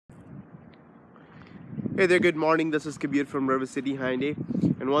Hey there, good morning. This is Kabir from River City Hyundai,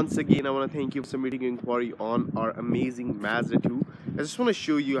 and once again, I want to thank you for submitting your inquiry on our amazing Mazda 2. I just want to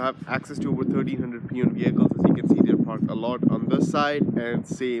show you have access to over 1300 pre-owned vehicles. As you can see, they're parked a lot on this side and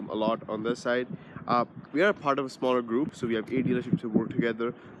same a lot on this side. We are a part of a smaller group, so we have 8 dealerships who work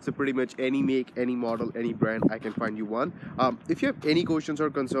together. So pretty much any make, any model, any brand, I can find you one. If you have any questions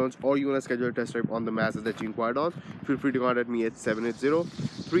or concerns, or you want to schedule a test drive on the Mazda that you inquired on, feel free to contact me at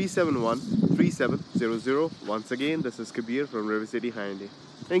 780-371-3700. Once again, this is Kabir from River City Hyundai.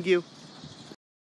 Thank you.